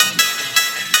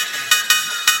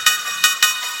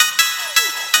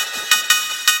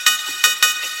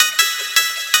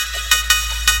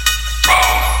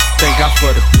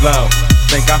for the blow.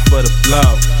 Thank God for the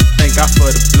blow. Thank God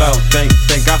for the blow.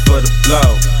 Thank God for the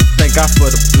blow. Thank God for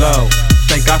the blow.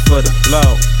 Thank God for the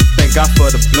blow. Thank God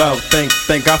for the blow.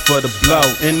 Thank God for the blow.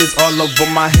 And it's all over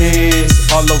my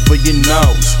hands, all over your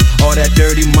nose. All that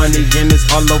dirty money and it's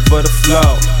all over the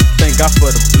flow. Thank God for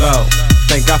the blow.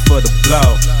 Thank God for the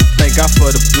blow. Thank God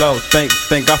for the blow.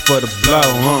 Thank God for the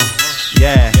blow.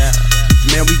 Yeah.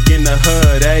 Man, we in the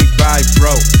hood, everybody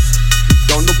broke.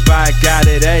 Don't nobody got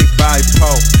it, everybody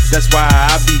poor. That's why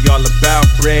I be all about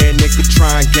bread. Nigga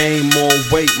try and gain more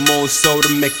weight, more so to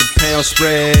make the pound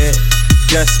spread.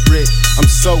 Desperate, I'm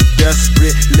so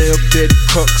desperate. Little bit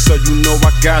cook, so you know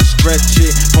I got stretch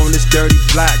it. On this dirty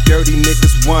block, dirty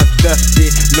niggas want theft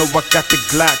it. Know I got the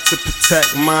Glock to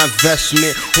protect my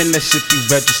investment, and that shit be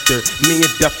registered. Me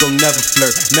and Duff don't never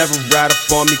flirt. Never ride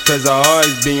up on me, cause I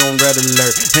always be on red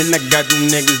alert. And I got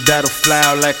them niggas that'll fly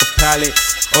out like a pilot.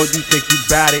 Oh, you think you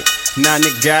bout it? Nah,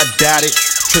 nigga, I doubt it.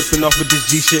 Tripping off of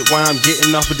this G shit while I'm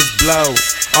getting off of this blow.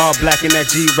 All black in that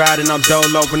G riding, I'm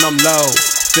dolo when I'm low.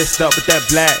 Fist up with that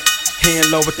black, hand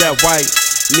low with that white.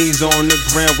 Knees on the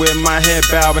ground with my head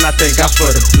bowed, and I thank God for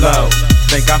the blow.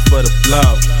 Thank God for the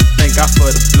blow. Thank God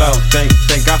for the blow.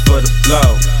 Thank God for the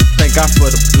blow. Thank God for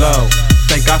the blow.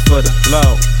 Thank God for the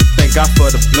blow. Thank God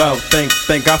for the blow.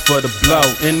 Thank God for the blow.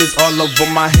 And it's all over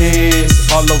my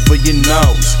hands, all over your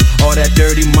nose. All that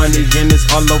dirty money and it's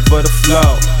all over the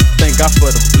flow. Thank God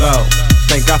for the blow.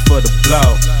 Thank God for the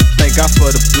blow. Thank God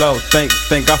for the blow. Thank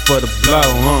God for the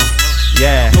blow.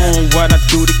 Yeah. Doing what I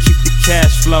do to keep the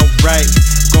cash flow right.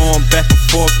 Going back and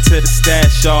forth to the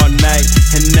stash all night.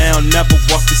 And now never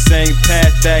walk the same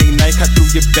path that night. Cut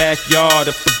through your backyard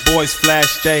if the boys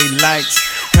flash they lights.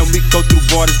 And we go through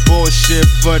all this bullshit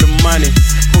for the money.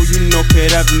 Who you know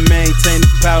could ever maintain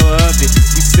the power of it?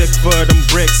 We sick for them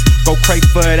bricks, go crate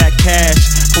for that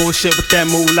cash. Bullshit with that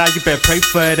moolah, you better pray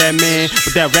for that man.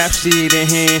 With that rap shit in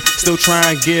hand, still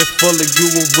trying to get fuller. You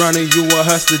a runner, you a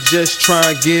hustler, just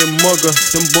trying to get mugger.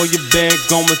 Them boy, you bad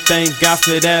going, thank God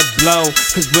for that blow.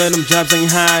 Cause where them jobs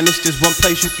ain't high, and it's just one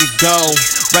place you can go.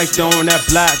 Right there on that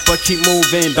block, but keep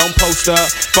moving, don't post up.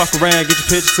 Fuck around, get your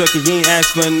picture took, and you ain't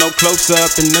ask for no close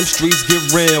up. And them streets get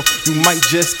real, you might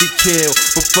just get killed.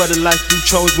 But for the life you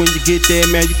chose when you get there,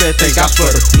 man, you better thank God for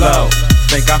the blow.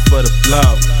 Thank God for the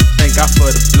blow. Thank God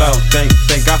for the blow.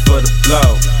 Thank God for the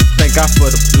blow. Thank God for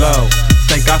the blow.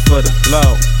 Thank God for the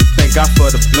blow. Thank God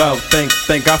for the blow.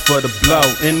 Thank God for the blow.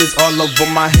 And it's all over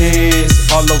my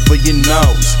hands, all over your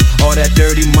nose. All that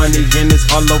dirty money and it's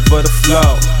all over the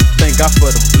flow. Thank God for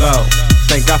the blow.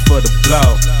 Thank God for the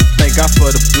blow. Thank God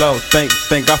for the blow.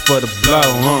 Thank God for the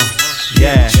blow.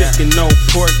 Yeah. Chicken, no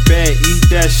pork, bad, eat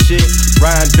that shit.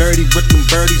 Ride dirty with them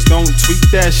birdies, don't tweet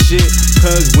that shit.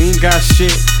 Cause we ain't got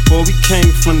shit, boy, we came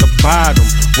from the bottom.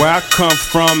 Where I come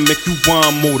from, make you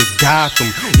want more to Gotham.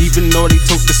 Even though they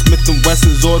took the Smith &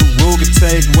 Wessons or the Ruger,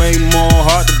 take way more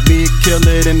hard to be a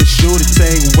killer than the shooter.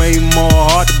 Take way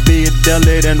more hard to be a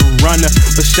dealer than a runner.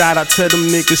 But shout out to them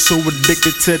niggas who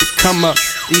addicted to the come up.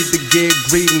 Either get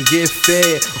greedy and get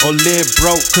fed, or live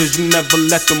broke, cause you never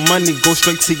let the money go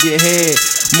straight to your head.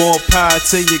 More power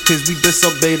to you, cause we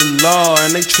disobey the law.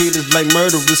 And they treat us like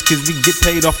murderers, cause we get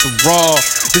paid off the raw.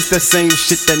 This that same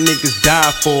shit that niggas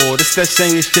die for. This that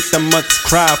same shit that mothers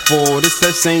cry for. This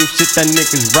that same shit that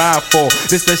niggas ride for.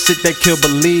 This that shit that kill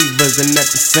believers. And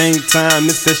at the same time,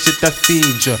 this that shit that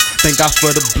feed ya. Thank God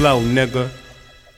for the blow, nigga.